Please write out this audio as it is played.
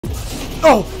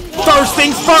Oh, first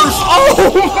things first.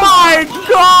 Oh my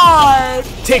God.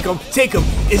 Take him.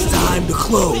 It's time to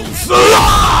close.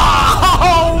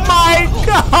 Oh my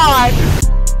God.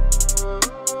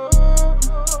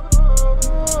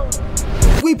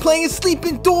 We playing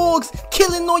sleeping dogs,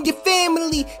 killing on your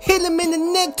family. Hit him in the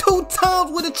neck 2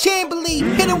 times with a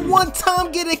Chamberlain. Hit him 1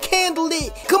 time, get a candle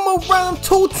lit. Come around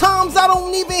 2 times, I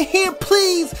don't even hear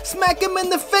please. Smack him in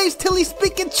the face till he's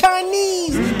speaking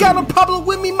Chinese. Got a problem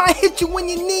with me, might hit you in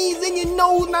your knees and your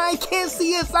nose. Now I can't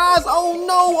see his eyes, oh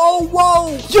no, oh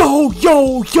whoa. Yo,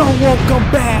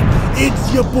 welcome back.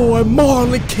 It's your boy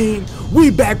Marlandkingg. We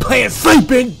back playing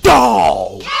Sleeping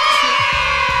Dogs.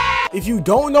 If you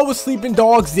don't know what Sleeping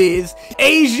Dogs is,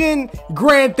 Asian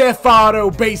Grand Theft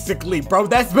Auto, basically, bro.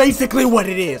 That's basically what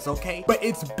it is, okay? But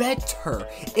it's better.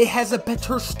 It has a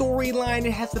better storyline.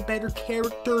 It has a better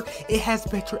character. It has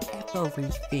better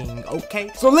everything, okay?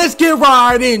 So let's get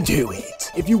right into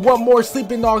it. If you want more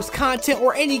Sleeping Dogs content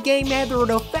or any game matter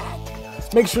of fact,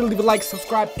 make sure to leave a like,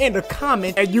 subscribe, and a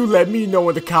comment, and you let me know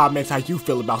in the comments how you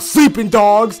feel about Sleeping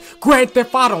Dogs, Grand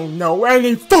Theft, I don't know,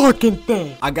 any fucking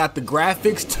thing. I got the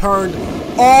graphics turned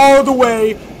all the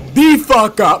way the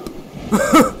fuck up.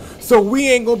 So we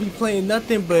ain't gonna be playing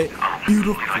nothing but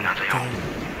beautiful games.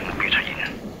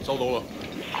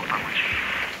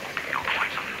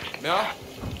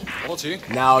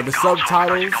 Now the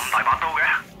subtitles.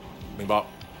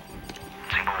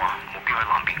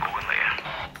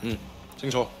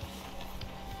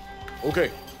 OK，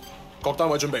 各單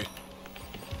位準備，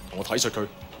同我睇實佢。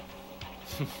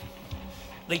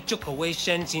你捉個 Wei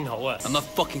Shen 先好啊 I'm not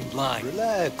fucking blind.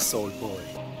 Relax, old boy.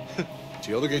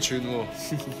 條友都幾串喎。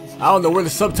I don't know where the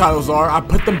subtitles are. I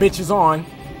put them bitches on.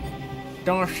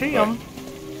 Don't see them.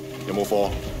 有冇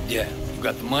貨 Yeah, you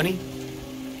got the money?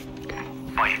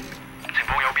 喂，前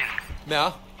方右邊咩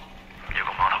啊？有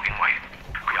個碼頭警衛，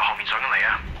佢由後面上緊嚟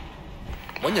啊！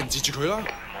揾人截住佢啦！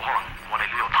冇可能，我哋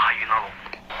呢度太遠啦，路。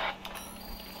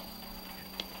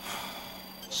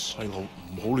細路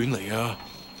唔好亂嚟啊！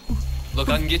 Look,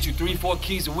 I can get you 3-4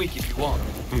 keys a week if you want.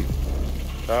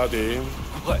 睇下點？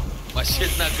 What? My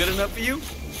shit's not good enough for you?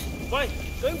 喂，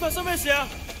究竟發生咩事啊？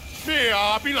咩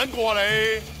啊？邊撚個啊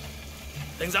你？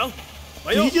停手！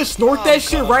 Did he just snort that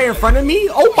shit right in front of me?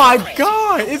 Oh my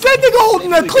God! Is that nigga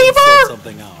holding a cleaver?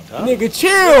 Nigga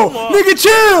chill! Nigga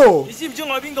chill! 你知唔知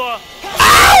我係邊個啊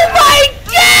Oh my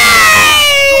God!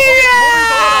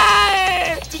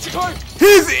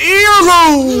 His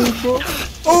earlobe!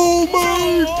 Oh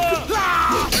my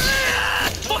God!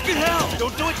 Fucking hell!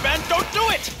 Don't do it, man! Don't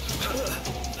do it!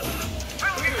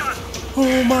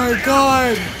 Oh my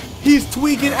God! He's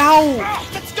tweaking out!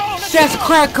 Let's go! That's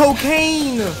crack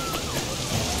cocaine!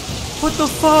 What the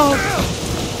fuck?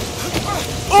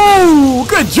 Oh,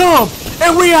 good jump!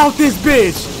 And we out this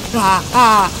bitch!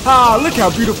 Look how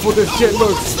beautiful this shit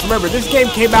looks. Remember, this game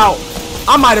came out,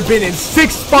 I might have been in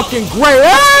 6th fucking grade.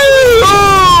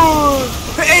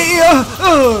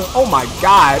 Oh my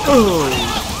God.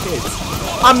 Shit.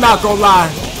 I'm not gonna lie.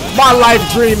 My life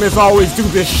dream is always do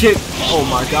this shit. Oh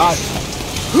my God.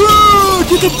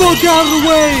 Get the fuck out of the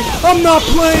way. I'm not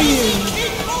playing.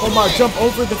 Oh my, jump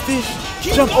over the fish.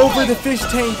 Jump over the fish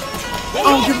tank. I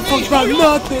don't give a fuck about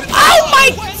nothing. Oh my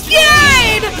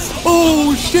God!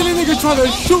 Oh shit, a nigga trying to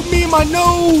shoot me in my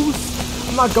nose.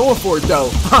 I'm not going for it though.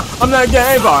 I'm not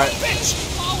getting about it.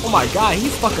 Oh my God,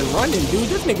 he's fucking running, dude.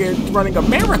 This nigga is running a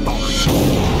marathon.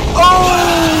 Oh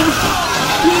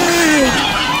shit!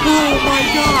 Oh my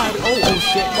God! Oh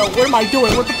shit! No, what am I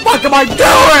doing? What the fuck am I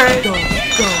doing?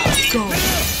 Go!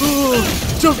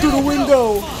 Jump through the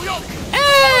window.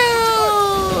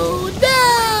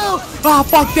 Ah,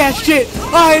 fuck that shit!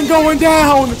 I ain't going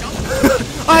down!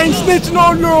 I ain't snitching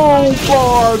on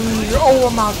nobody! Oh,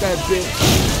 I'm out that bitch!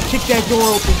 Kick that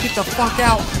door open, get the fuck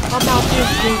out! I'm out this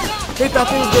bitch! They thought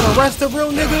they was gonna arrest a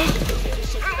real nigga?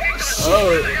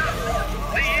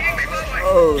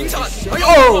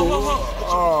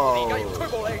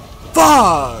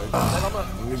 Fuck!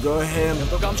 Let me go ahead and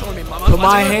put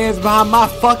my hands behind my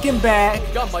fucking back.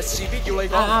 I'm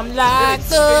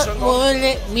locked up, won't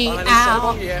let me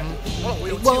out.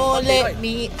 Won't let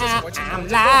me out. I'm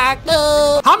locked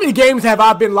up. How many games have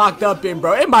I been locked up in,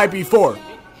 bro? It might be 4.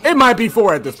 It might be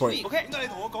 4 at this point.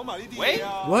 Wait.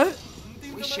 What?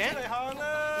 Wei Shen?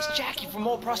 It's Jackie from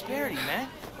Old Prosperity, man.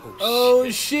 Oh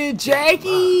shit, Jackie!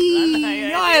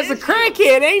 Y'all as a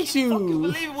crackhead, ain't you?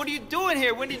 Believe, what are you doing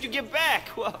here? When did you get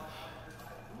back? Well,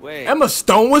 wait. Emma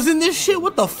Stone was in this shit?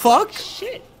 What the fuck?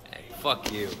 Shit. Hey,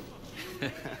 fuck you.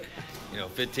 You know,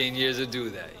 15 years to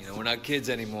do that. You know, we're not kids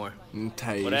anymore.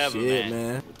 Tell you Whatever, shit,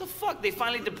 man. What the fuck? They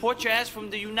finally deport your ass from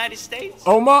the United States?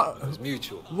 Oh my. It was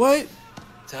mutual. What?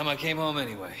 Time I came home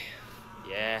anyway.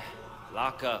 Yeah,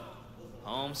 lock up.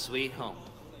 Home sweet home.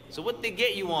 So what'd they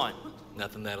get you on?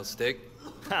 Nothing that'll stick.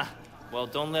 Ha! Well,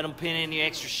 don't let them pin any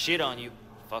extra shit on you.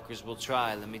 Fuckers will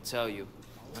try, let me tell you.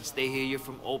 Once they hear you're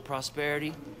from old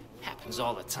Prosperity, happens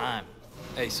all the time.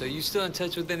 Hey, so you still in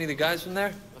touch with any of the guys from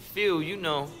there? A few, you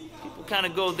know. People kind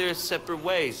of go their separate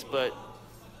ways, but...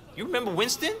 You remember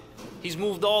Winston? He's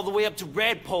moved all the way up to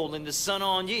Red Pole in the Sun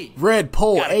On Ye. Red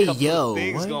Pole, Got a hey couple yo. of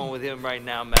things What? going with him right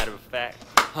now, matter of fact.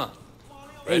 Huh.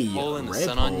 Red Hey, Pole and the Red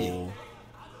Sun on Ye. Pole.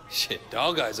 Shit,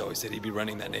 Dog Eyes always said he'd be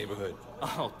running that neighborhood.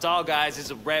 Oh, Dog Eyes is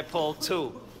a Red Pole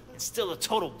too. And still a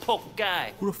total poke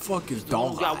guy. Who the fuck is The one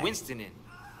Dog who got Eye? Winston in.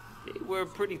 They were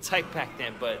pretty tight back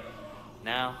then, but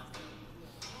now...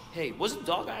 Hey, wasn't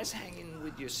Dog Eyes hanging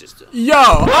with your sister? Yo,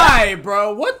 alright,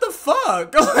 bro. What the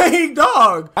fuck? Like,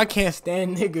 dog. I can't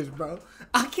stand niggas, bro.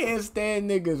 I can't stand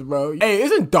niggas, bro. Hey,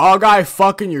 isn't Dog Eye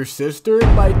fucking your sister?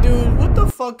 Like, dude, what the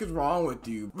fuck is wrong with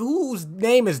you? Whose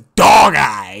name is Dog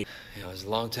Eye? Yeah, it was a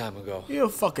long time ago. You're a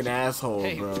fucking asshole,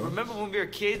 Hey, bro. remember when we were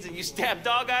kids and you stabbed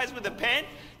Dog Eyes with a pen?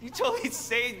 You totally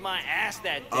saved my ass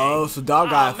that day. Oh, so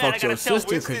Dog Eye man, fucked I gotta your tell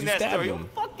sister Winston because you that stabbed story. him.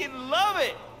 He'll fucking love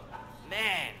it.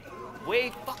 Man,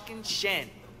 Wei fucking Shen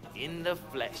in the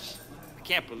flesh. I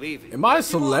can't believe it. Am I a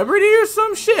celebrity or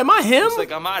some shit? Am I him? Looks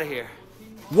like I'm out of here.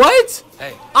 What?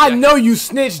 Hey, I Jackie, know you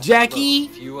snitched, look, Jackie.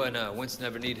 if you and Winston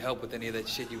ever need help with any of that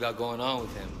shit you got going on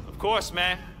with him, Of course,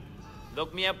 man.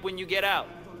 Look me up when you get out.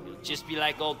 It'll just be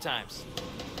like old times.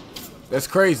 That's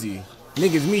crazy.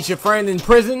 Niggas meet your friend in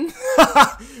prison.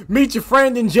 Meet your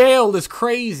friend in jail is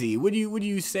crazy. What do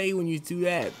you say when you do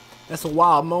that? That's a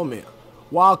wild moment.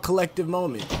 Wild collective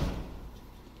moment.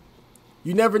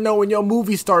 You never know when your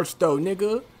movie starts though,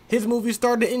 nigga. His movie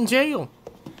started in jail.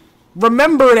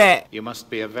 Remember that. You must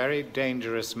be a very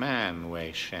dangerous man,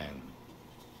 Wei Shen.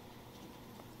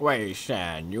 Wei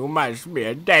Shen, you must be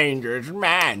a dangerous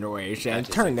man, Wei Shen. That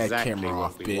is Turn that exactly camera what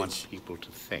off, we bitch. want people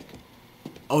to think.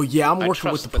 Oh yeah, I'm I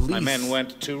working with trust the that my police. men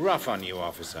weren't too rough on you,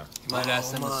 officer. you might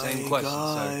ask them the same my question,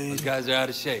 God. sir. Those guys are out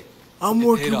of shape. I'm They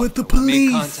working paid with off. the I made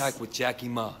police. contact with Jackie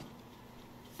Ma.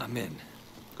 I'm in.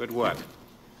 Good work.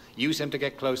 Use him to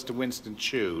get close to Winston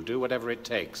Chu. Do whatever it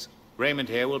takes. Raymond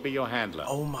here will be your handler.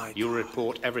 Oh my You'll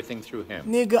report everything through him.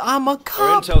 Nigga, I'm a Our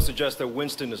cop. intel suggests that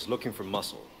Winston is looking for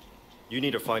muscle. You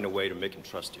need to find a way to make him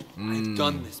trust you. I've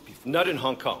done this before. Not in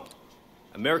Hong Kong.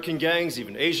 American gangs,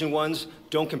 even Asian ones,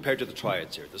 don't compare to the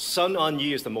triads here. The Sun On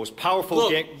Ye is the most powerful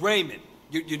Look, gang. Raymond.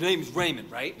 Your name is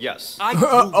Raymond, right? Yes. I grew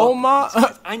up Oh with my- these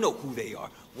guys. I know who they are,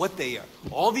 what they are.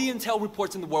 All the intel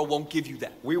reports in the world won't give you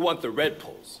that. We want the Red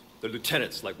Poles, the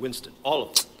lieutenants like Winston, all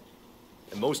of them.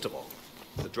 And most of all,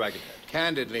 the Dragonhead.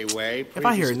 Candidly, Wei, If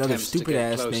I hear previous another attempts to stupid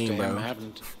get ass close name, to him bro.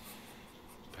 haven't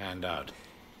panned out.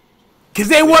 Cause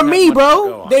they We weren't don't me, have much to go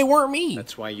bro. on. They weren't me.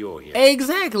 That's why you're here.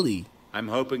 Exactly. I'm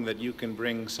hoping that you can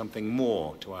bring something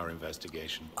more to our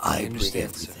investigation. I bring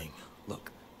understand, sir. everything.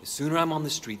 Look, the sooner I'm on the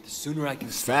street, the sooner I can...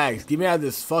 Facts. Get me out of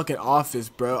this fucking office,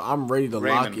 bro. I'm ready to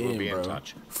Raymond lock will in, be in bro.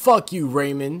 touch. Fuck you,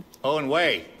 Raymond. Oh, and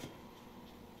Wei,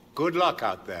 good luck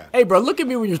out there. Hey, bro, look at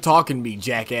me when you're talking to me,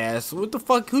 jackass. What the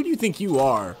fuck? Who do you think you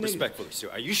are? Respectfully, sir,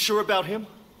 are you sure about him?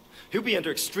 He'll be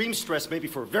under extreme stress maybe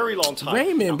for a very long time.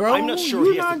 Raymond, Now, bro, I'm not sure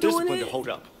you're he has not the doing discipline it. to hold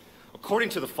up. According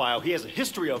to the file, he has a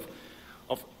history of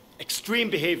extreme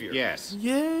behavior. Yes. An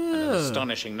Yeah.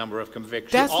 astonishing number of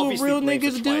convictions. That's what Obviously real blames niggas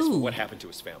us twice do. for what happened to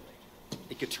his family.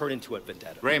 It could turn into a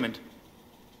vendetta. Raymond,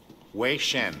 Wei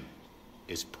Shen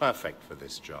is perfect for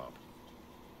this job.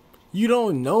 You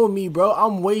don't know me, bro.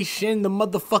 I'm Wei Shen, the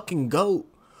motherfucking goat.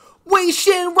 Wei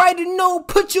Shen, write a note.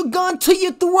 Put your gun to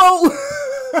your throat.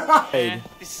 Man,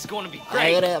 this is going to be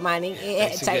great. What up, my nigga?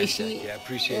 Thanks again, Tight Jackie. shit. I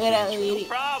appreciate What up the with No it?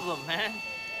 problem, man.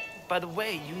 By the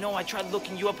way, you know I tried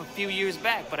looking you up a few years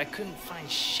back, but I couldn't find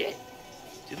shit.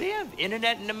 Do they have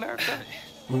internet in America?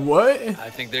 What? I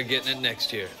think they're getting it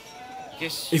next year.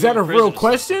 Guess Is you're that a in real prison or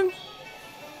question? something.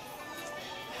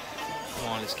 Come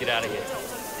on, let's get out of here.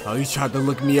 Oh, he tried to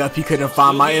look me up. He couldn't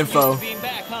find my You'll get info. used to being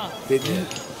back,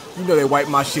 huh? You know they wiped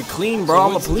my shit clean, bro.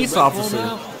 I'm a Winston's police a red pole officer.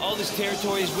 now? All this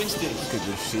territory is Winston's. Look at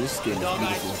this shit. This skin is Dog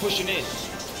Eyes is beautiful. pushing in.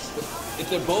 If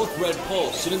they're both red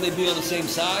poles, shouldn't they be on the same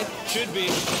side? Should be.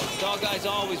 Dog Eyes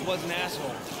always was an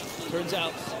asshole. Turns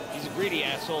out he's a greedy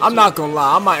asshole. I'm too. not gonna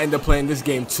lie. I might end up playing this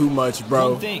game too much,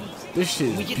 bro. One thing. This shit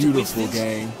When we is get to beautiful, Winston's,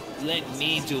 gang. Let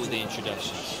me do the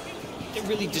introductions. They're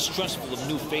really distrustful of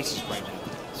new faces right now.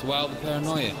 It's wild the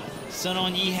paranoia. Sun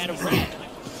On Ye had a rat.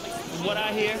 From what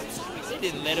I hear, they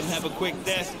didn't let him have a quick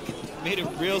death. Made it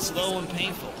real slow and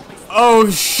painful. Oh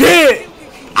shit!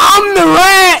 I'm the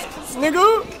rat,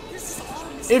 nigga.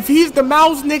 If he's the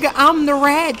mouse, nigga, I'm the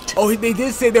rat. Oh, they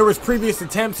did say there was previous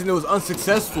attempts and it was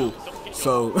unsuccessful.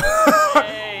 So,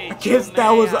 Hey, I guess that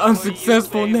was an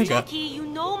unsuccessful nigga. Jackie, you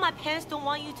know my parents don't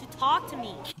want you to talk to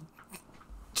me.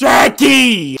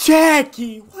 Jackie!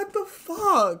 Jackie! What the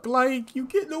fuck? Like, you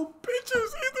get no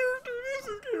pictures either? Dude, this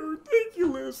is getting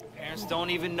ridiculous. Parents don't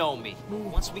even know me.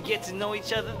 Once we get to know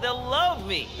each other, they'll love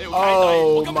me.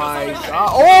 Oh my god.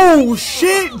 Oh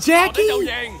shit, Jackie!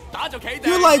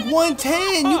 You're like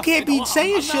 110. You can't be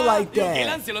saying shit like that. Hey,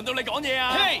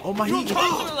 Oh my, you don't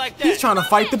talk to her like that. he's trying to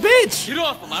fight the bitch. Get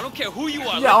off him. I don't care who you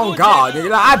are. Yeah, oh god,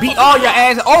 nigga. I beat all your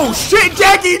ass. Oh shit,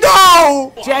 Jackie,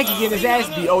 no! Jackie getting his ass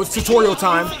beat. Oh, it's tutorial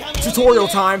time. Tutorial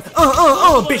time.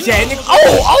 Bitch ass nigga.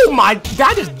 Oh my,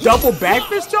 that is double back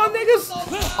fist, y'all niggas?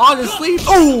 Honestly,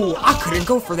 oh, I couldn't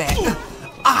go for that.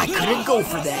 I couldn't go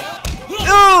for that.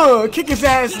 Kick his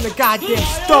ass in the goddamn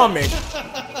stomach.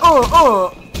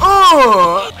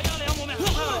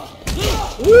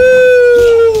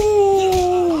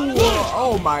 Woo!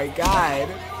 Oh my god.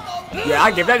 Yeah, I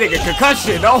give that nigga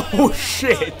concussion. Oh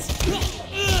shit.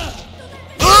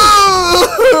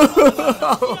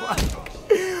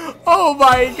 Oh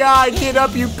my god, get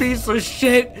up, you piece of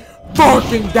shit.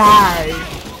 Fucking die.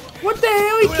 What the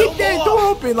hell? He kicked that door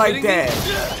open like that.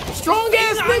 Strong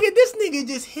ass nigga. This nigga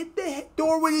just hit the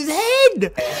door with his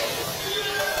head.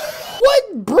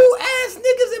 What brute ass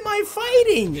niggas am I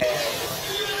fighting?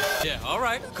 Yeah,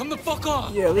 alright. Come the fuck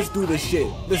on. Yeah, let's do this shit.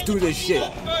 Let's do this shit.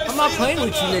 I'm not playing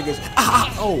with you niggas.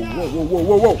 Oh,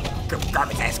 whoa. Grab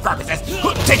his ass, grab his ass.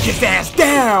 Take his ass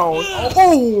down.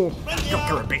 Oh,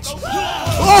 come here, bitch.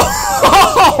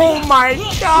 Oh my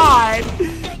god.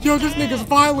 Yo, this nigga's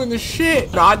violent as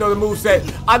shit. Nah, I know the moveset.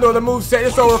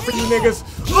 It's over for you niggas.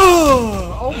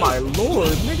 Oh my lord,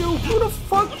 nigga. Who the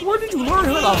fuck? Where did you learn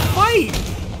how to fight?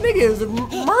 Nigga is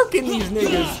murking these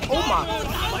niggas. Oh my.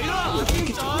 Get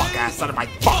your fuck ass out of my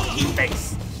fucking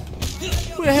face.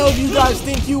 Who the hell do you guys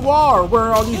think you are?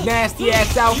 Wearing all these nasty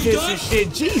ass outfits and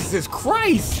shit. Jesus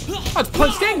Christ. Let's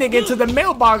punch that nigga into the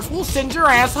mailbox. We'll send your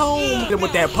ass home. Then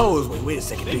with that pose. Wait a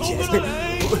second, bitch ass nigga.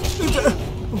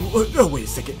 Wait a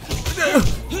second.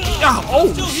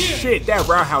 Oh shit, that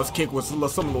roundhouse kick was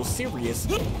something a little serious.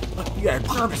 You gotta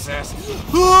grab his ass.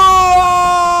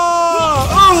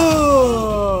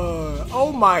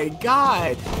 Oh my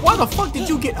god. Why the fuck did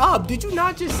you get up? Did you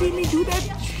not just see me do that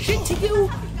shit to you?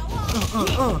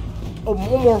 Oh,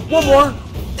 one more.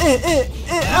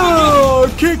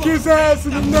 Kick his ass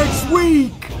in the next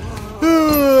week.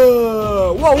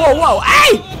 Whoa.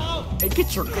 Hey! Hey,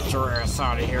 get your ass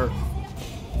out of here.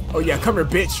 Oh yeah, come here,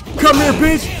 bitch.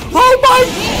 Oh my!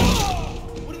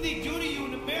 What do they do to you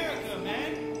in America,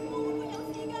 man?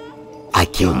 I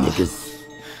kill niggas.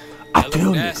 I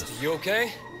kill niggas. You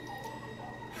okay?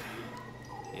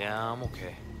 Yeah, I'm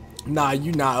okay. Nah,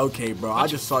 you not okay, bro. I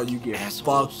just saw you get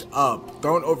fucked up.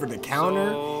 Thrown over the counter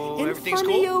So, in everything's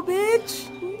front of your bitch?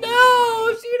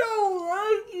 No, she don't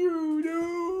like you,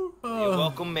 dude. You're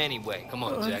welcome anyway. Come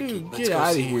on, Jackie. Dude, Let's get go out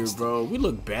of see here, Winston. bro. We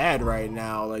look bad right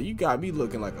now. Like, you got me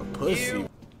looking like a pussy.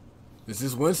 Is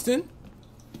this Winston?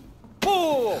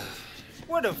 Whoa!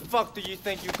 Where the fuck do you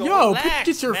think you're going? Yo, Relax,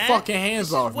 get your man. fucking hands This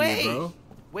is off me, Wei. bro.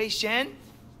 Wei Shen?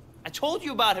 I told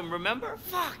you about him, remember?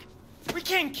 Fuck! We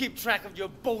can't keep track of your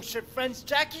bullshit friends,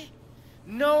 Jackie.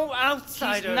 No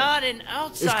outsider. He's not an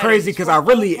outsider. It's crazy because I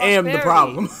really am the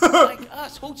problem. Like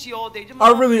us, Hoochie all day. I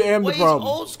really am the Wei's problem.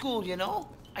 old school, you know?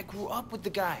 I grew up with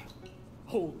the guy.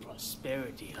 Whole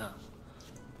prosperity, huh?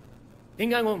 點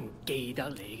解我唔記得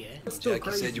你嘅？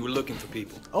 Jackie said you were looking for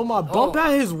people. Oh my, bump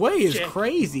out his way is Jack.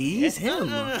 crazy. He's him.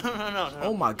 No.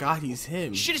 Oh my god, he's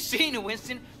him. You should have seen it,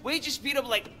 Winston. Wei just beat up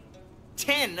like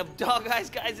 10 of Dog Eyes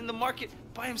guys in the market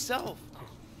by himself.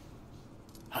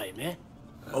 係咩？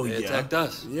 Oh They yeah. attacked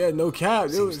us. Yeah, no cap.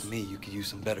 It Seems was. to me you could use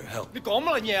some better help. 你講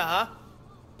乜嘢嚇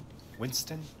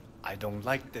 ？Winston, I don't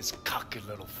like this cocky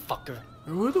little fucker.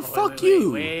 Who the fuck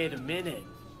you? Wait a minute.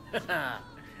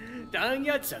 等一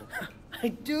陣 I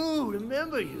do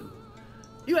remember you.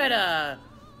 You had a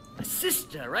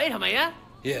sister, right? 係咪啊？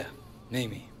 Yeah,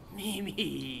 Mimi.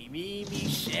 Mimi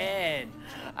Shen.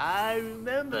 I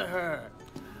remember her.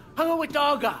 Hung out with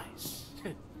dog eyes.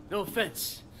 No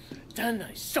offense. 真係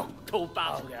熟到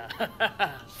爆㗎。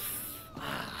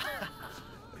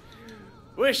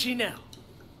Where's she now?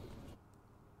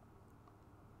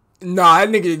 Nah, that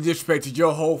nigga disrespected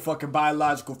your whole fucking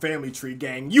biological family tree,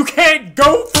 gang. You can't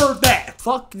go for that!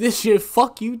 Fuck this shit.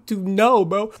 Fuck you to no,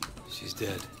 bro. She's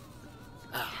dead.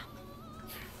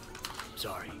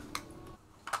 Sorry.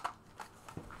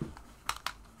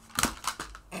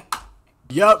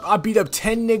 Yup, I beat up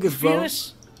 10 niggas, bro.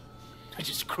 Fearless?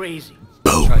 Which is crazy.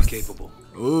 Try capable.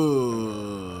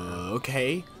 Ooh,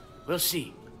 okay. We'll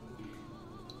see.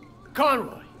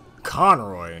 Conroy.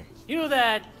 Conroy. You know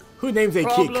that Who names a kid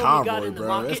problem we got Convoy, in the bro?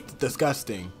 market? That's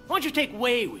disgusting. Why don't you take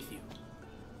Wei with you?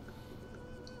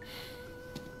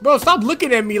 Bro, stop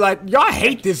looking at me like y'all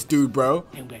hate this dude, bro.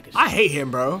 Hang back a I second. hate him,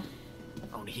 bro.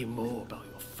 I want to hear more about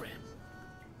your friend.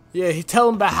 Yeah, he tell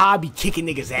him about how I be kicking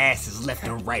niggas' asses left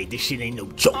and right. This shit ain't no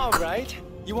joke. All right.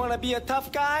 You want to be a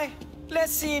tough guy?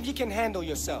 Let's see if you can handle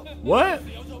yourself. What?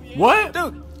 What?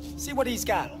 Dude, see what he's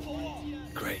got.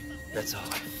 Great. That's all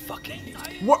I fucking need.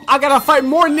 What? I gotta fight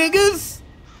more niggas?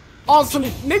 On some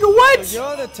nigga what? So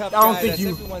you're the tough I don't guy think that's you.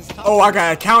 everyone's tough Oh, I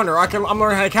got a counter. I'm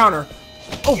learning how to counter.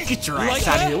 Oh, get your ass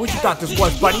out of here. What you thought this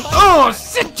was, buddy?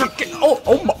 Sit your.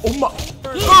 Oh my.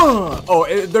 Oh,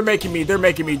 they're making me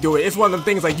do it. It's one of them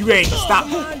things like you ain't stop.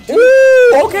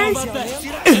 Ooh, okay.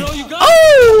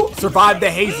 Oh, survive the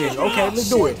hazing. Okay, let's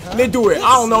do it. Let's do it.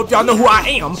 I don't know if y'all know who I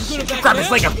am. Grab his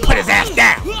leg and put his ass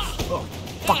down. Oh,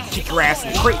 fucking kick your ass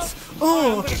in the crates.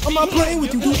 Oh, I'm not playing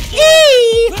with you, dude.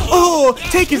 Oh,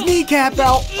 take his kneecap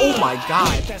out. Oh my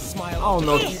god. I don't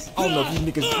know if you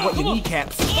niggas want your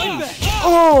kneecaps.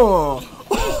 Oh.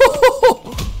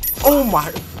 Oh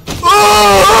my.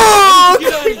 Oh,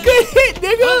 good hit,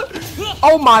 nigga.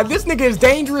 Oh my, this nigga is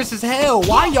dangerous as hell.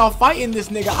 Why y'all fighting this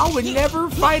nigga? I would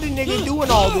never fight a nigga doing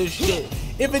all this shit.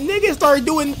 If a nigga started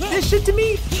doing this shit to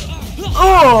me,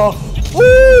 oh,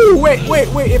 ooh, wait.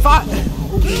 If I,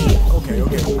 okay.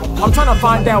 I'm trying to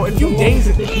find out if you daze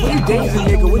a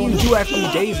nigga, what do you do after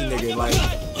you daze a nigga? Like,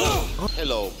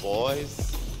 hello,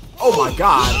 boys. Oh my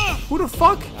god, who the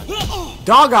fuck?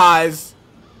 Dog eyes.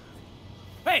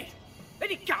 Hey,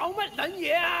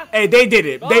 Hey, they did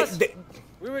it.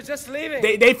 We were just leaving.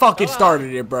 They fucking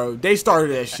started it, bro. They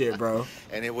started that shit, bro.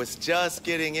 And it was just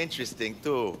getting interesting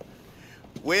too.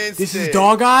 Winston, This is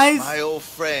Dog Eyes? my old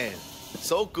friend.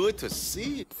 So good to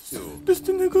see you. This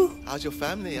the nigga. How's your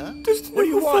family, huh? This the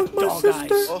nigga fucked my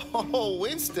sister. Oh,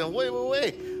 Winston,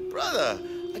 wait. Brother,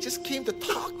 I just came to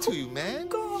talk to you, man.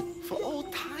 For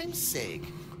old time's sake.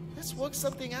 Let's work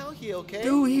something out here, okay?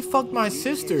 Dude, he fucked my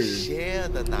sister. Share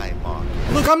the night market.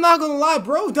 Look, I'm not gonna lie,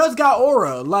 bro does got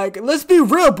aura. Like, let's be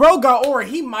real, bro got aura.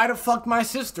 He might have fucked my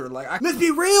sister. Like, let's be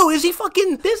real. Is he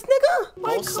fucking this nigga?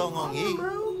 Like, come on,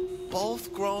 bro.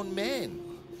 Both grown men.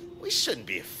 We shouldn't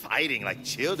be fighting like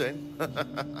children.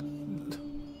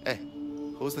 Hey,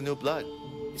 who's the new blood?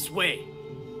 It's Wei.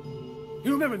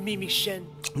 You remember Mimi Shen?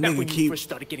 Back when you first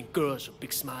started getting girls with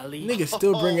Big Smiley? Nigga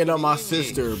still bringing up my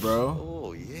sister, bro.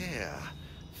 Oh, yeah.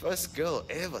 First girl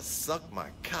ever sucked my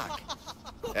cock.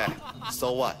 Yeah,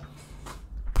 so what?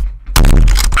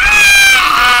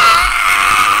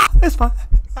 It's fine.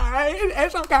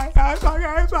 It's okay. It's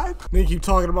fine. Nigga keep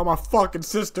talking about my fucking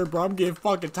sister, bro. I'm getting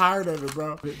fucking tired of it,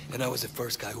 bro. And I was the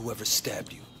first guy who ever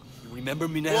stabbed you. You remember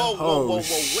me now? Whoa, Oh,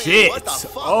 shit. What the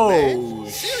fuck, Oh, man?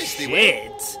 Seriously, shit.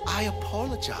 man. I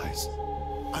apologize.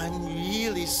 I'm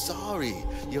really sorry.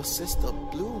 Your sister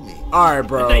blew me. Alright,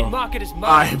 bro. The night market is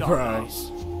mine, dog bro.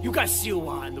 guys. You got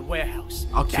Siwa in the warehouse.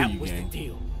 I'll kill that you, was gang. the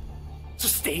deal. So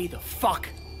stay the fuck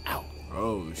out.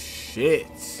 Oh, shit.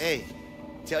 Hey,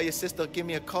 tell your sister give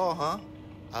me a call, huh?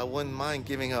 I wouldn't mind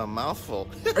giving her a mouthful.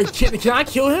 Can I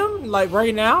kill him? Like,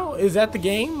 right now? Is that the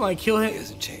game? Like, kill him? He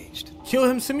hasn't changed. Kill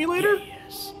him simulator?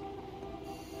 Yes.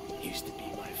 Used to be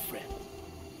my friend.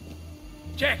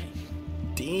 Jackie.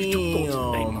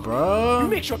 Damn, bro. You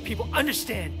make sure people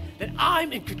understand that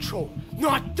I'm in control,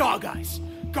 not Dog Eyes.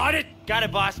 Got it? Got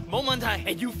it, boss.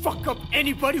 And you fuck up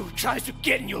anybody who tries to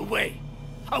get in your way.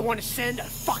 I want to send a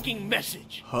fucking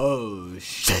message. Oh,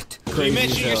 shit. You Crazy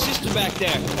mentioned your as hell. sister back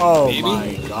there. Oh, Baby?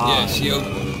 my God. Yeah,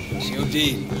 she OD'd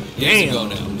years ago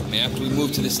now. I mean, after we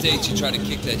moved to the States, she tried to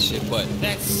kick that shit, but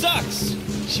That sucks.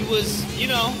 She was, you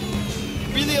know,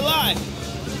 really alive.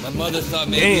 my mother thought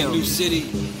maybe Damn. a new city,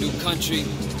 new country,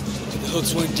 but the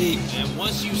hooks weren't deep. And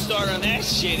once you start on that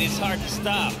shit, it's hard to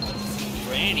stop.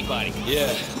 For anybody.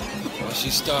 Yeah, well, she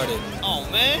started. Oh,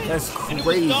 man. That's And it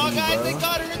crazy, was Dog Eyes bro. that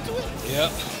got her into it?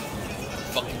 Yep.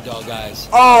 Fucking Dog Eyes.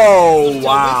 Oh,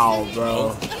 wow,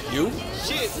 bro. You?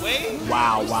 Shit, Wade.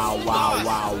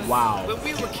 Wow. When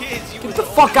we were kids, you were Get the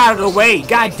fuck out of the way.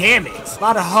 God damn it. A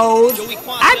lot of hoes.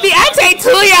 I take 2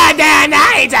 y'all down.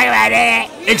 I ain't talking about that.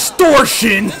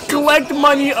 Extortion. Collect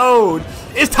money owed.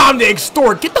 It's time to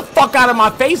extort. Get the fuck out of my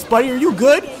face, buddy. Are you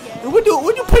good? What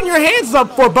you putting your hands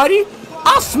up for, buddy?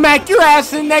 I'll smack your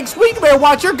ass in next week. You better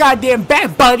watch your goddamn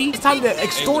back, buddy. It's time to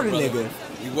extort a nigga.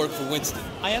 You work for Winston.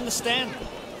 I understand.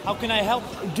 How can I help?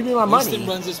 Give me my Winston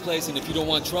money. runs this place, and if you don't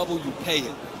want trouble, you pay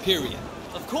him. Period.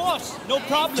 Of course, no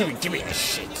problem. Give me that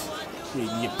shit.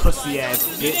 You pussy ass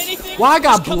bitch. Why I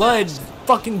got blood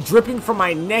fucking dripping from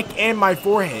my neck and my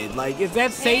forehead? Like, is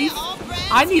that safe?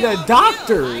 I need a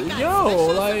doctor. Yo,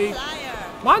 like,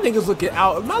 My niggas looking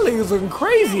out. My niggas looking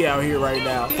crazy out here right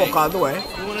now. Fuck out of the way.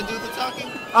 You wanna do the talking?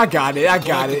 I got it. I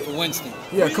got it. For Winston.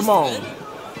 Yeah, come on.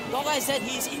 Dog guy said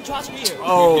he's in charge here.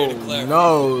 Oh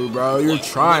no, bro. You're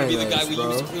trying Be the guy this, we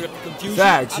bro. used to clear up the confusion.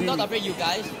 Facts. I'm not afraid, you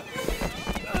guys.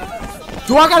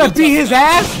 Do I gotta beat his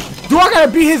ass? Do I gotta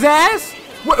beat his ass?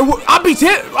 I beat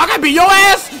him. I gotta beat your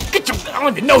ass? Get your. I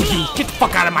don't even know you. Get the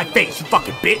fuck out of my face, you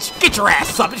fucking bitch. Get your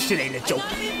ass up. This shit ain't a joke.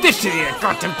 This shit ain't a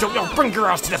goddamn joke. Yo, bring your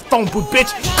ass to the phone booth,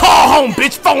 bitch. Call home,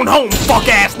 bitch. Phone home, fuck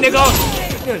ass nigga.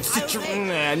 Sit your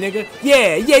nigga.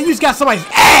 Yeah, you just got somebody's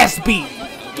ass beat.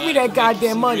 Give me that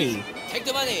goddamn money. Take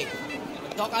the money.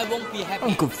 Dog guy won't be happy. I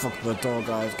don't give a fuck about dog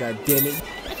guys, goddamn it.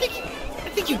 I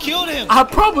think you killed him. I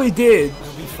probably did.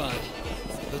 He'll be fine.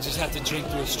 He'll just have to drink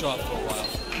through a straw for a while.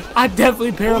 I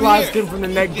definitely paralyzed him from the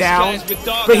neck down.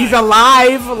 But he's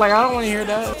alive. Like, I don't want to hear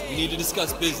that. We need to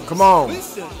discuss business. Come on.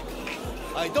 Winston.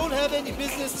 I don't have any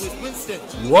business with Winston.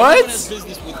 What? Everyone has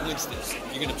business with Winston.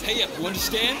 You're gonna pay up, you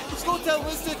understand? Let's go tell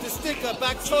Winston to stick a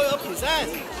back toy up his ass.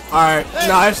 Alright,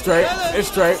 nah, it's straight. It's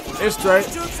straight. It's straight.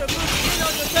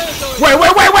 Wait,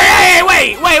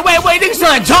 Wait. Niggas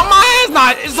trying to jump my ass?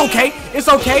 Nah, it's okay. It's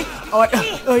okay.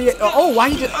 Yeah. Oh, why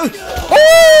you just?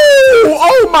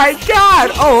 Oh my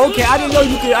God. Oh, okay. I didn't know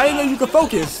you could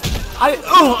focus.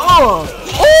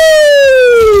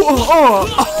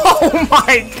 Oh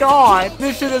my God.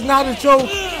 This shit is not a joke.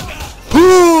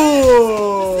 Oh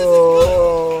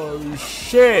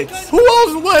shit. Who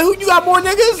else? What? Who? You got more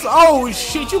niggas? Oh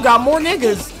shit, you got more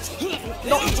niggas.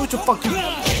 No, what the fuck?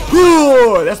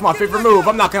 That's my favorite move.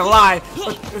 I'm not gonna lie.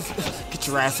 Get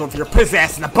your ass over here. Put his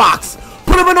ass in the box.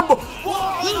 Put him in the box.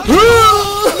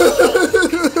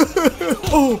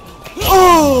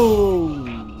 Oh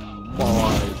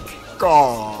my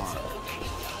God.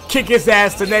 Kick his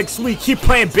ass the next week. Keep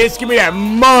playing, bitch. Give me that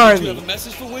money. Do you have a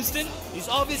message for Winston? He's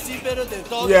obviously better than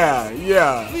dog.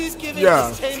 Yeah. Please give him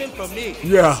entertainment from me.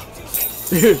 Yeah.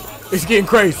 It's getting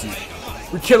crazy.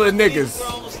 We're killing niggas.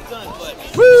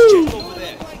 Woo!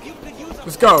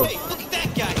 Let's go. Hey, look at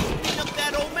that guy. He's beating up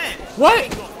that old man.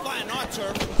 What? Flying our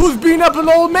turf. Who's beating up an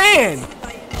old man?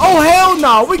 Oh hell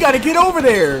no! We gotta get over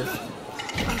there.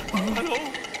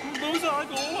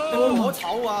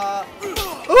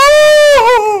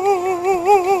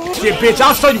 Shit, bitch!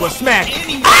 I'll show you a smack.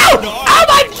 Ow! Oh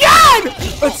my God!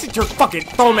 Let's sit your fucking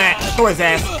throw his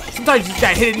ass. Sometimes you just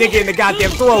gotta hit a nigga in the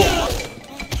goddamn throat.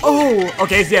 Oh,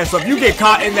 okay, yeah. So if you get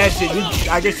caught in that shit,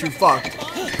 I guess you fucked.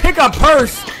 Pick up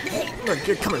purse. Come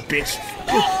here, bitch.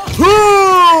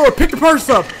 Ooh, pick the purse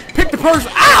up. Pick the purse.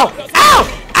 Ow! Ow!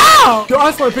 Ow! Yo, I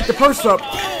just want to pick the purse up.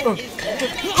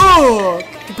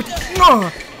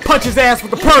 Punch his ass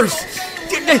with the purse.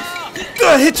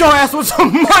 Hit your ass with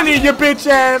some money, you bitch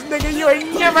ass nigga. You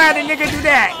ain't never had a nigga do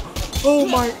that. Oh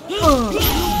my.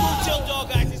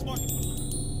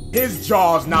 His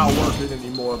jaw's not working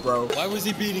anymore, bro. Why was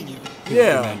he beating you?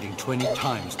 Yeah. Demanding 20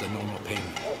 times the normal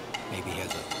payment. Maybe he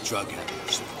has a drug habit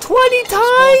or something. 20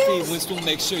 times? Winston will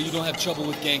make sure you don't have trouble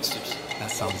with gangsters.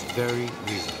 That sounds very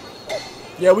reasonable.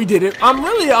 Yeah, we did it. I'm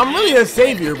really a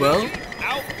savior, bro.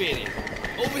 Outfitted.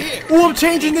 Over here. Ooh, I'm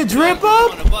changing the drip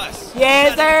up?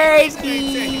 Yes, sir.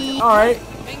 Alright.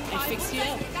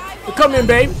 Come in,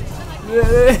 babe.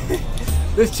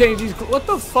 Let's change these. What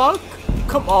the fuck?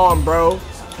 Come on, bro.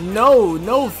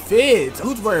 No fits.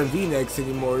 Who's wearing V-necks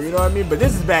anymore? You know what I mean? But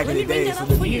this is back in the day, so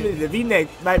the V-neck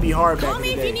might be hard back in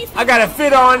the day. I got a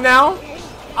fit on now.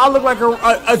 I look like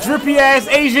a drippy ass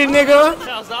Asian nigga.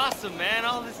 Sounds awesome, man.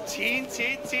 All this teen.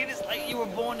 It's like you were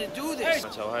born to do this.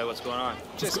 So, hey, what's going on?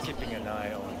 Just keeping an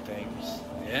eye on things.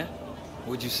 Yeah?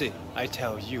 What'd you see? I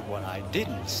tell you what I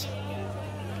didn't see.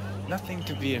 Nothing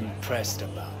to be impressed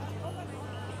about.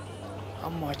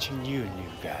 I'm watching you,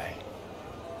 new guy.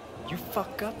 You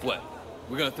fuck up? What?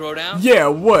 We're gonna throw down? Yeah,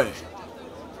 what?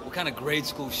 What kind of grade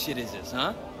school shit is this,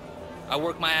 huh? I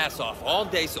work my ass off all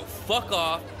day, so fuck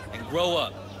off and grow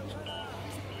up.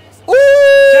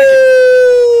 Jackie,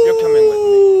 you're coming with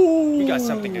me. We got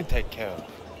something to take care of.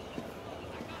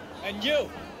 And you?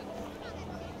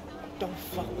 Don't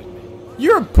fuck with me.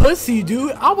 You're a pussy,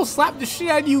 dude. I will slap the shit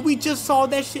out of you. We just saw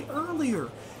that shit earlier.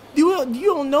 You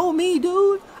don't know me,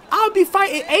 dude. I'll be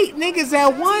fighting 8 niggas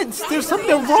at once. There's something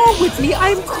wrong with me.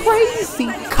 I'm crazy.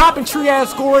 Cop and triad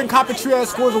scoring. Cop and triad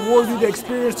scores award you the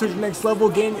experience to the next level.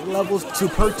 Gain levels to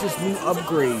purchase new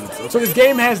upgrades. So this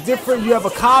game has different. You have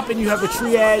a cop and you have a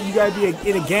triad. You gotta be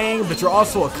in a gang, but you're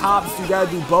also a cop, so you gotta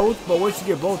do both. But once you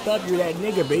get both up, you're that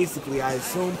nigga basically, I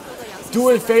assume.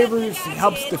 Doing favors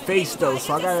helps the face though.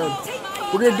 So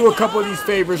we're gonna do a couple of these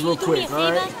favors real quick.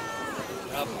 All right.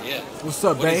 Yeah. What's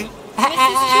up, babe?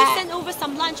 Mrs. Chu sent over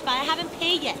some lunch, but I haven't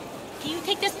paid yet. Can you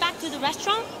take this back to the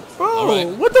restaurant?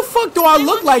 Bro, what the fuck do I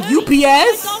look like,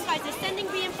 UPS? The dog guys are sending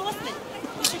reinforcements.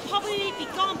 We should probably be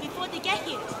gone before they get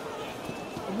here.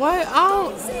 What?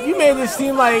 You made it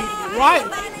seem like,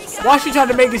 why she trying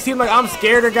to make it seem like I'm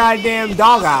scared of goddamn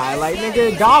Dog Eye? Like,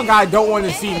 nigga, Dog Eye don't want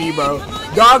to see me, bro.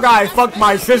 Dog Eye fucked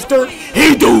my sister.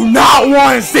 He do not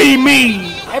want to see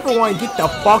me. Everyone get the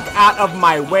fuck out of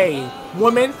my way.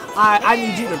 Woman, I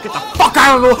need you to get the fuck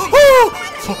out of the way.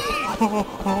 I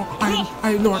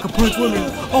didn't know I could punch women.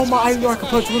 Oh my, I didn't know I could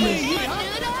punch women. You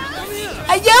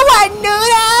want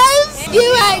noodles? You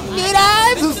want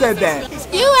noodles? Who said that?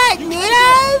 You want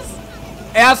noodles?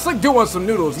 Hey, I slick do want some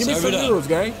noodles. Give me some noodles,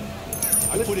 gang.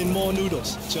 I put in more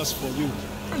noodles just for you.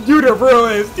 You the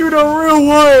realest. You the real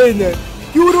one.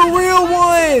 You the real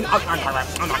one.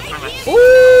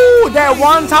 Ooh, that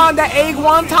wonton, that egg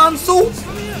wonton soup.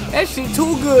 That shit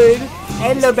too good.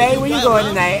 Hey, little baby, where you going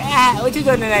tonight? What you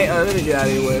doing tonight? Let me get out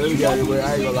of here. Let me get out of here.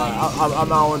 I ain't gonna lie. I'm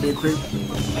not want to be a creep.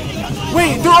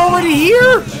 Wait, they're already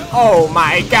here? Oh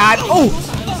my god. Oh,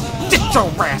 get your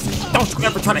ass. Don't you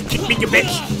ever try to kick me, you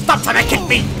bitch. Stop trying to kick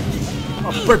me.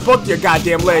 I'll break both your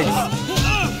goddamn legs.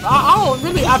 I don't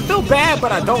really, I feel bad,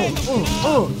 but I don't.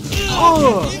 Oh,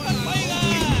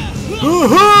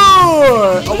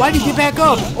 why'd you get back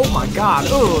up? Oh my god.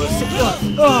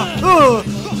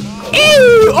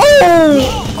 Ew!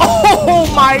 Oh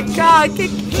my god!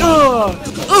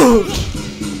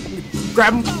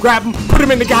 Grab him, put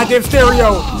him in the goddamn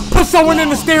stereo! Put someone in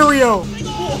the stereo!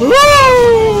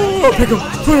 Pick him,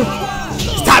 put him!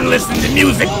 It's time to listen to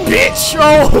music, bitch!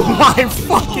 Oh my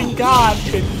fucking god!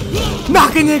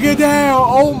 Knock a nigga down!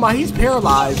 Oh my, he's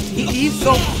paralyzed. He's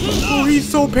so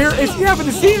paralyzed. Is he having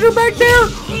a seizure back there?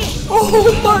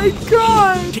 Oh my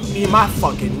god! Kick me in my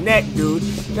fucking neck, dude.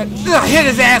 Hit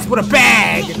his ass with a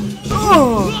bag!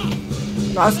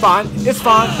 No, it's fine. It's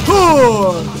fine.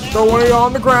 Throw one of y'all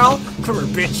on the ground. Come here,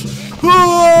 bitch. Throw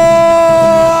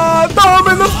him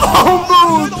in the phone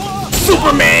booth!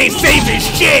 Superman save his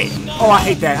shit! Oh, I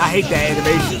hate that. I hate that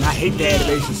animation. I hate that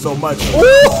animation so much.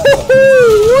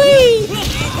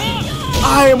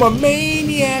 I am a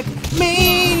maniac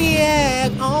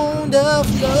on the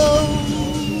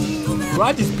floor. Bro,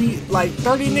 I just beat like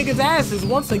 30 niggas' asses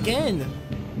once again.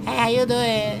 Hey, how you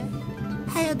doing?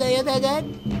 How you doing? You doing good?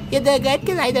 You doing good?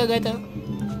 Cause I do good too.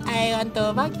 I want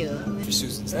to fuck you. For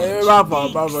Susan's my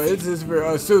fault. This is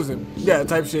for Susan. Yeah,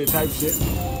 type shit.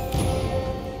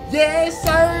 Yes,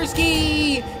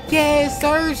 Sirski. Yes,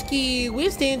 Sirski.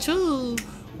 Winston Choo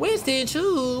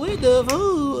with the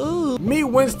food. Meet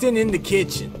Winston in the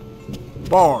kitchen.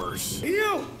 Bars.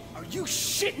 You? Are you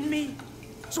shitting me?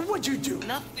 So what'd you do?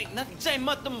 Nothing. Say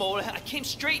I came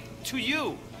straight to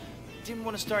you. Didn't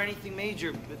want to start anything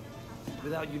major, but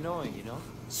without you knowing, you know?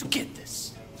 So get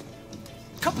this.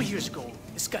 A couple years ago,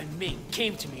 this guy Ming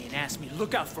came to me and asked me to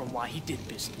look out for him while he did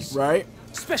business. Right.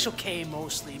 Special K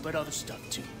mostly, but other stuff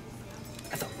too.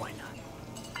 I thought, why not?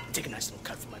 Take a nice little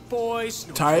cut for my boys,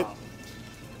 no Type. problem.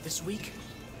 This week,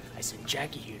 I sent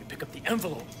Jackie here to pick up the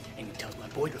envelope, and he tells my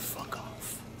boy to fuck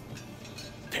off.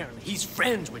 Apparently, he's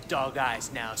friends with Dog Eyes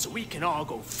now, so we can all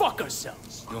go fuck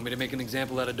ourselves. You want me to make an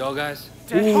example out of Dog Eyes?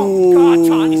 Oh, God,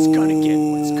 Johnny's gonna get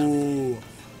what's coming.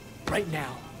 Right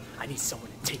now, I need someone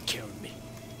to take care of me.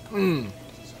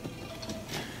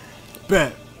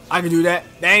 Bet. I can do that.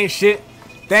 That ain't shit.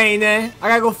 That ain't that. I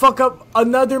gotta go fuck up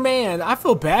another man. I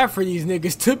feel bad for these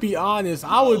niggas, to be honest.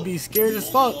 I would be scared as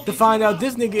fuck to find out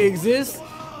this nigga exists.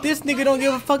 This nigga don't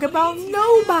give a fuck about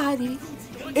nobody.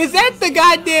 Is that the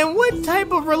goddamn, what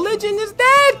type of religion is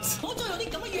that?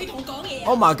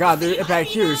 Oh my god, they're back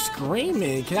here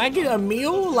screaming. Can I get a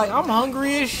meal? Like, I'm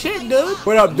hungry as shit, dude.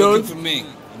 What up, dude? Looking for Ming.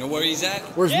 You know where he's at?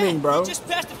 Where's Ming, bro? Just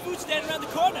past the food stand around the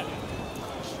corner.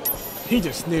 He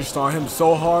just snitched on him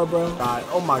so hard, bro. God,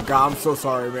 oh my god, I'm so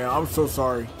sorry, man. I'm so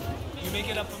sorry. You make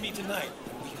it up for me tonight.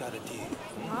 We got a deal.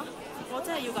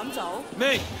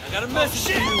 Ming, I got a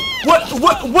message for you.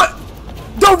 What?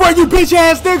 Don't run, you bitch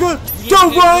ass nigga!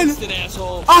 Don't run!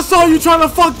 I saw you trying to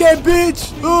fuck that bitch!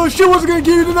 She wasn't gonna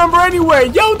give you the number anyway!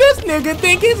 Yo, this nigga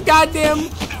think he's goddamn...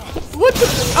 What the...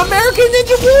 American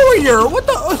Ninja Warrior! What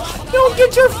the... You don't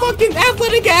get your fucking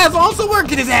athletic ass also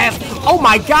working his ass! Oh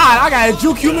my god, I gotta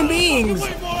juke human beings!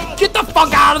 Get the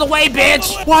fuck out of the way,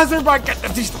 bitch! Why is everybody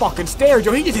getting these fucking stairs,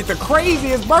 yo? He just hit the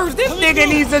craziest burst. This nigga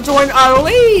needs to join a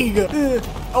league!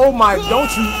 Oh my, don't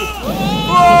you...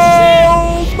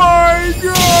 Oh my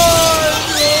god!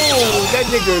 Oh, that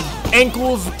nigga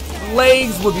ankles,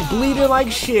 legs would be bleeding like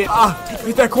shit.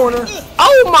 Hit that corner.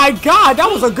 Oh my god, that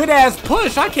was a good ass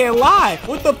push. I can't lie.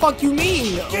 What the fuck you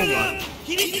mean? Oh my.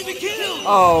 He needs to be killed!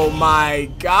 Oh my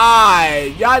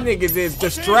god. Y'all niggas is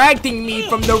distracting me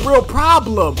from the real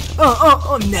problem.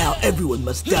 Now everyone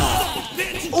must die.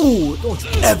 Oh, don't you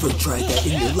ever try that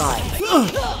in your life.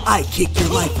 I kick your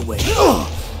life away.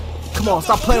 Come on,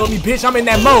 stop playing with me, bitch. I'm in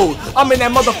that mode. I'm in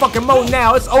that motherfucking mode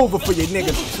now. It's over for you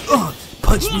niggas.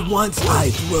 Punch me once, I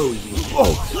throw you.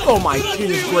 Oh my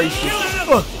goodness gracious.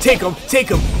 Take him.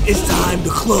 It's time to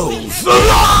close.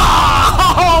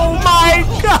 Oh my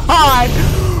god.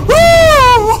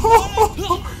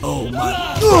 Oh my.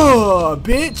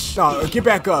 Bitch. Get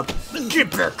back up. Get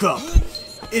back up.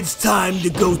 It's time to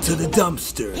go to the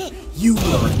dumpster. You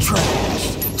are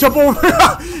trash. Jump over.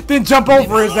 Then jump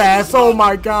over his ass. Oh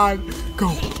my god.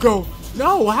 Go.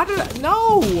 No, how did I?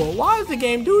 No. Why does the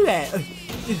game do that?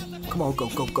 Come on, go.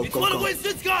 One of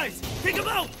Winston's guys! Take him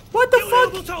out! What the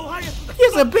fuck? He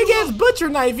has a big ass butcher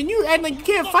knife and you act like you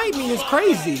can't fight me. It's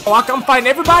crazy. Oh, I'm fighting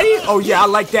everybody? Oh yeah, I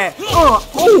like that. Yeah,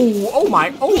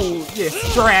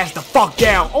 sit your ass the fuck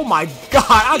down. Oh my god,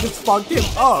 I just fucked him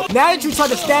up. Now that you try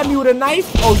to stab me with a knife,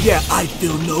 oh yeah, I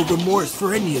feel no remorse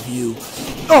for any of you.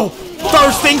 Oh,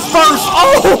 first things first.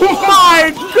 Oh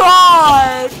my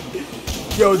god.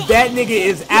 Yo, that nigga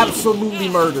is absolutely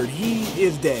murdered. He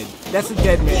is dead. That's a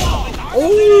dead man.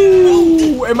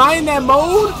 Oh, am I in that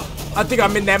mode? I think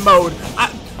I'm in that mode.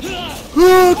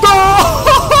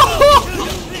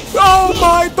 Oh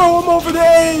my, throw him over the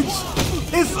edge.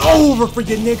 It's over for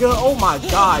you, nigga. Oh my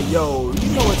god, yo. You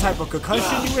know what type of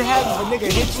concussion you would have if a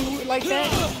nigga hit you like that?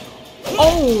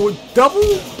 Oh,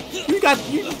 double? He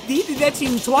did that to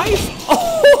you twice?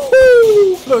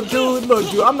 Oh, look, dude,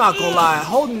 I'm not gonna lie.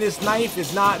 Holding this knife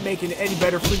is not making it any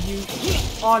better for you.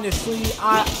 Honestly,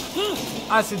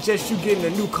 I suggest you getting a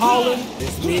new calling.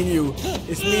 It's me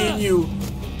and you.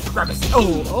 Grab it.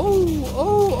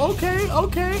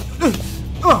 Okay.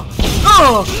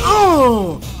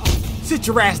 Sit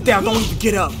your ass down, don't even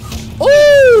get up.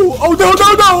 Oh, no.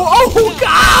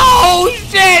 Oh,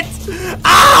 shit.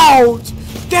 Ouch.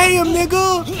 Damn,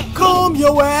 nigga. Calm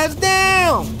your ass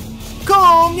down.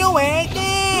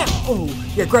 Oh,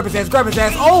 yeah, grab his ass.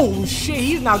 Oh, shit,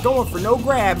 he's not going for no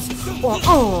grabs.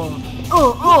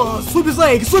 Sweep his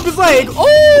leg.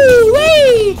 Oh,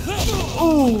 wait.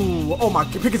 Oh my,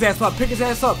 pick his ass up.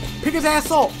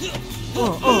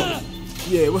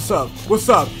 Yeah, what's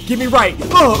up? Get me right.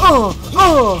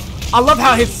 I love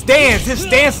how his stance is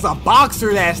a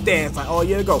boxer that stance. Like, oh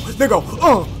yeah, there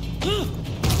go.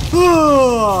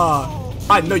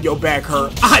 I know your back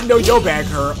hurt.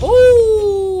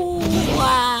 Ooh,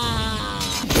 wow.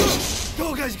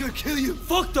 Dog Guy's gonna kill you.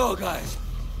 Fuck Dog Guys.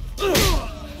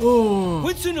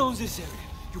 Winston owns this area.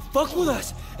 You fuck with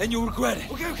us and you'll regret it.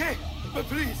 Okay. But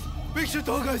please, make sure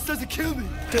Dog Guys doesn't kill me.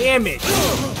 Damn it.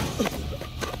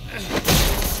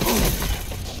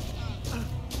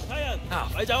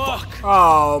 Fuck.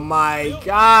 Oh my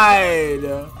god.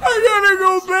 I gotta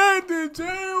go back to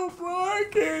jail, bro. I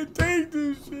can't take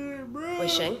this shit, bro.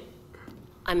 Wishing.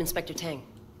 I'm Inspector Tang.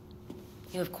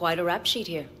 You have quite a rap sheet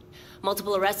here.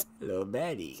 Multiple arrests. Little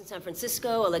baddie. In San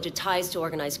Francisco, alleged ties to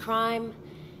organized crime.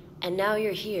 And now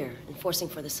you're here, enforcing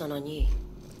for the Sun On Yi.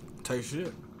 Tight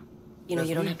shit. You know,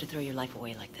 you don't have to throw your life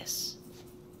away like this.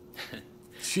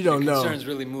 She don't know. Your concern's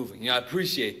really moving. Yeah, I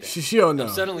appreciate that. She don't know. I'm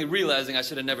suddenly realizing I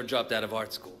should have never dropped out of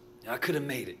art school. I could have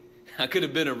made it. I could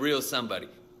have been a real somebody.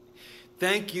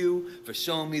 Thank you for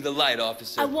showing me the light,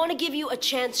 officer. I want to give you a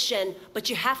chance, Shen, but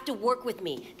you have to work with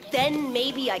me. Then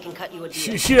maybe I can cut you a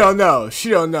deal. She don't know.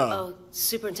 Oh,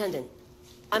 Superintendent.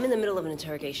 I'm in the middle of an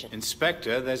interrogation.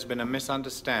 Inspector, there's been a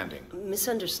misunderstanding.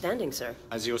 Misunderstanding, sir?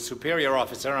 As your superior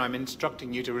officer, I'm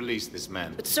instructing you to release this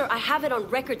man. But, sir, I have it on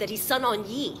record that he's Sun On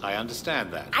Yi. I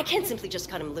understand that. I can't simply just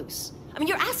cut him loose. I mean,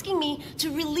 you're asking me to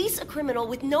release a criminal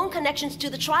with known connections to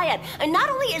the triad. And not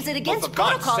only is it against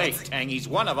protocol... For God's sake, Tang, he's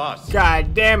one of us.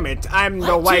 God damn it, I'm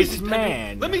the white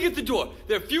man. Let me get the door.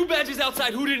 There are a few badges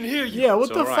outside who didn't hear you. Yeah, what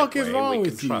the fuck is wrong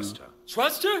with you? Trust her.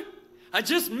 Trust her? I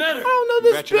just met her. I don't know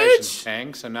this Congratulations,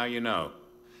 Tang, so now you know.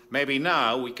 Maybe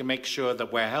now we can make sure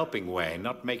that we're helping Wei,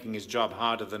 not making his job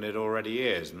harder than it already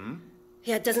is,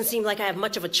 Yeah, it doesn't seem like I have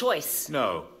much of a choice.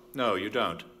 No, you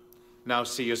don't. Now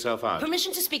see yourself out.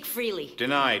 Permission to speak freely.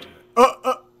 Denied.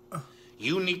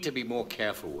 You need to be more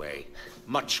careful, Wei.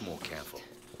 Much more careful.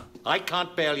 I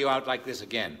can't bail you out like this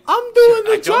again. I'm doing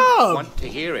the job. I don't want to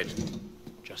hear it.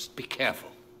 Just be careful.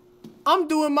 I'm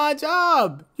doing my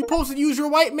job. You're supposed to use your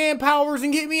white man powers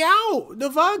and get me out.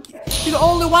 The fuck? You're the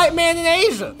only white man in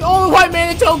Asia. The only white man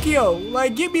in Tokyo.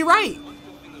 Like, get me right.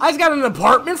 I just got an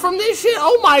apartment from this shit?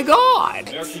 Oh my god.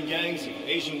 American gangs,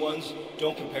 Asian ones,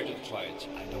 don't compare to the triads.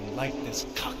 I don't like this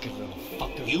cocky little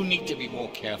fucker. You need to be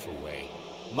more careful, Wei.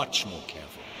 Much more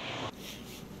careful.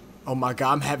 Oh my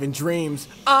god, I'm having dreams.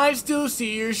 I still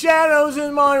see your shadows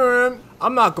in my room.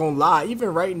 I'm not gonna lie,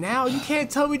 even right now, you can't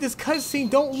tell me this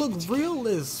cutscene don't look real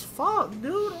as fuck,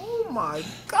 dude. Oh my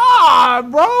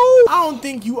god, bro. I don't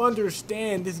think you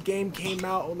understand. This game came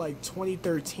out in like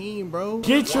 2013, bro.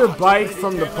 Get your bike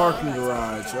from the parking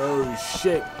garage. Oh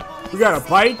shit. We got a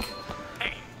bike?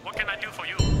 Hey, what can I do for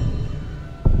you?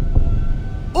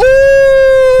 Ooh!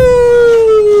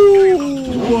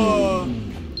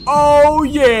 Oh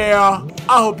yeah.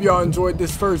 I hope y'all enjoyed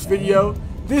this first video.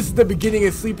 This is the beginning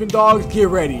of Sleeping Dogs. Get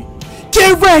ready.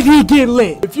 Get ready, get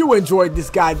lit. If you enjoyed this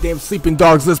goddamn Sleeping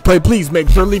Dogs Let's Play, please make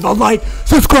sure to leave a like,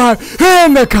 subscribe,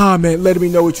 and a comment. Letting me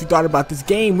know what you thought about this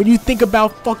game. What do you think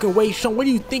about fucking Wei Shun? What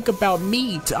do you think about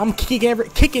me? I'm kicking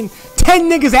 10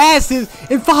 niggas' asses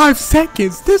in 5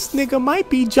 seconds. This nigga might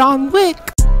be John Wick.